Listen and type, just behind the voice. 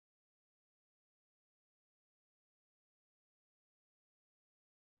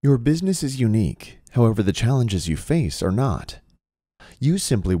Your business is unique, however, the challenges you face are not. You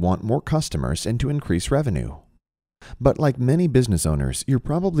simply want more customers and to increase revenue. But like many business owners, you're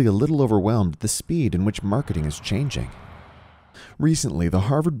probably a little overwhelmed at the speed in which marketing is changing. Recently, the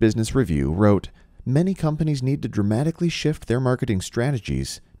Harvard Business Review wrote, "Many companies need to dramatically shift their marketing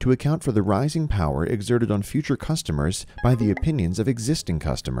strategies to account for the rising power exerted on future customers by the opinions of existing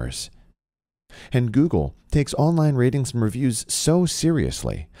customers." And Google takes online ratings and reviews so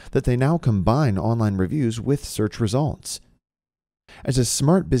seriously that they now combine online reviews with search results. As a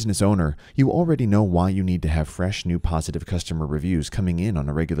smart business owner, you already know why you need to have fresh, new positive customer reviews coming in on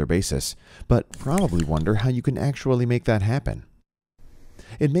a regular basis, but probably wonder how you can actually make that happen.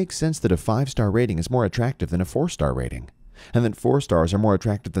 It makes sense that a 5-star rating is more attractive than a 4-star rating, and that 4 stars are more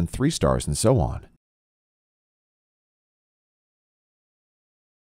attractive than 3 stars, and so on.